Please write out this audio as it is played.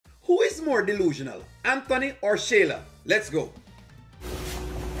Who is more delusional, Anthony or Shayla? Let's go.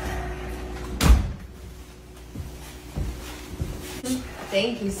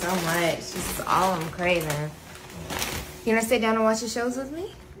 Thank you so much. This is all I'm craving. You wanna sit down and watch the shows with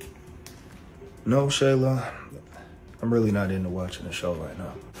me? No, Shayla. I'm really not into watching the show right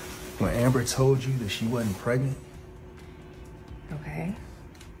now. When Amber told you that she wasn't pregnant, Okay.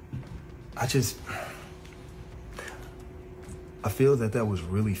 I feel that that was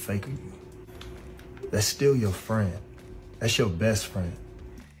really fake of you. That's still your friend. That's your best friend.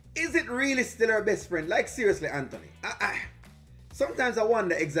 Is it really still her best friend? Like, seriously, Anthony. Sometimes I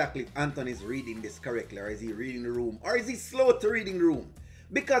wonder exactly if Anthony's reading this correctly, or is he reading the room, or is he slow to reading the room?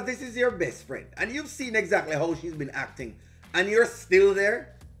 Because this is your best friend, and you've seen exactly how she's been acting, and you're still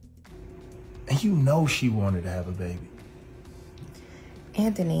there? And you know she wanted to have a baby.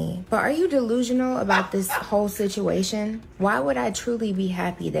 Anthony, but are you delusional about this whole situation? Why would I truly be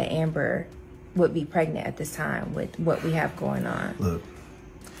happy that Amber would be pregnant at this time with what we have going on? Look,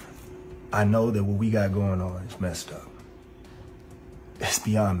 I know that what we got going on is messed up. It's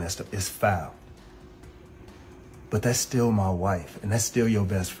beyond messed up. It's foul. But that's still my wife, and that's still your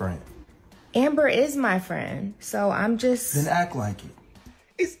best friend. Amber is my friend, so I'm just... Then act like it.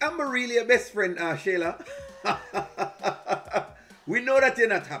 Is Amber really a best friend, Shayla? We know that you're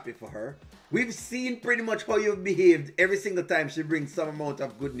not happy for her. We've seen pretty much how you've behaved every single time she brings some amount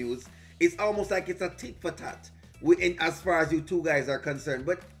of good news. It's almost like it's a tit for tat as far as you two guys are concerned.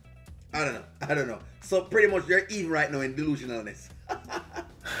 But I don't know. So pretty much you're even right now in delusionalness.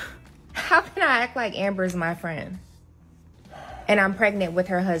 How can I act like Amber's my friend? And I'm pregnant with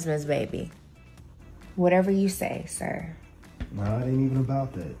her husband's baby. Whatever you say, sir. No, it ain't even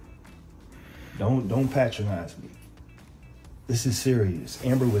about that. Don't patronize me. This is serious.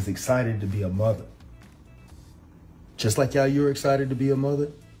 Amber was excited to be a mother. Just like how you're excited to be a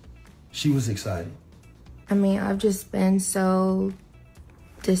mother, she was excited. I mean, I've just been so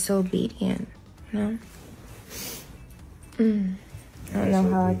disobedient, you know? I don't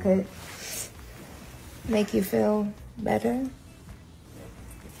know how I could make you feel better.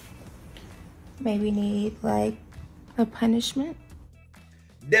 Maybe need, like, a punishment?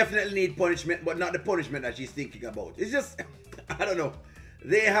 Definitely need punishment, but not the punishment that she's thinking about. It's just, I don't know.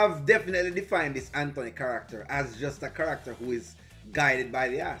 They have definitely defined this Anthony character as just a character who is guided by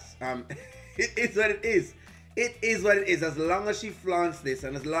the ass. It is what it is. It is what it is. As long as she flaunts this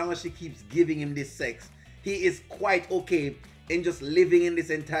and as long as she keeps giving him this sex, he is quite okay in just living in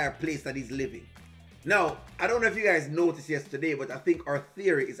this entire place that he's living. Now, I don't know if you guys noticed yesterday, but I think our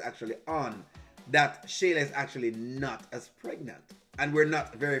theory is actually on that Shayla is actually not as pregnant. And we're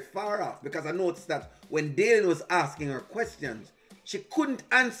not very far off, because I noticed that when Dalen was asking her questions, she couldn't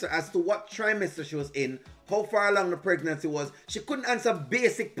answer as to what trimester she was in, how far along the pregnancy was. She couldn't answer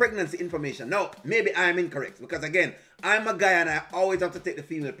basic pregnancy information. Now, maybe I'm incorrect, because again, I'm a guy and I always have to take the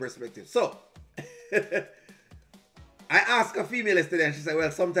female perspective. So, I asked a female yesterday and she said,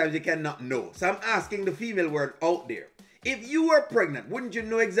 well, sometimes you cannot know. So I'm asking the female word out there. If you were pregnant, wouldn't you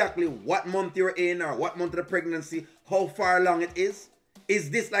know exactly what month you're in or what month of the pregnancy, how far along it is? Is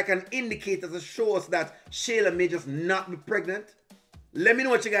this like an indicator to show us that Shayla may just not be pregnant? Let me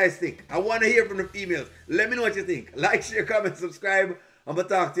know what you guys think. I want to hear from the females. Let me know what you think. Like, share, comment, subscribe. I'm going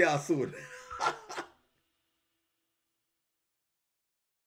to talk to y'all soon.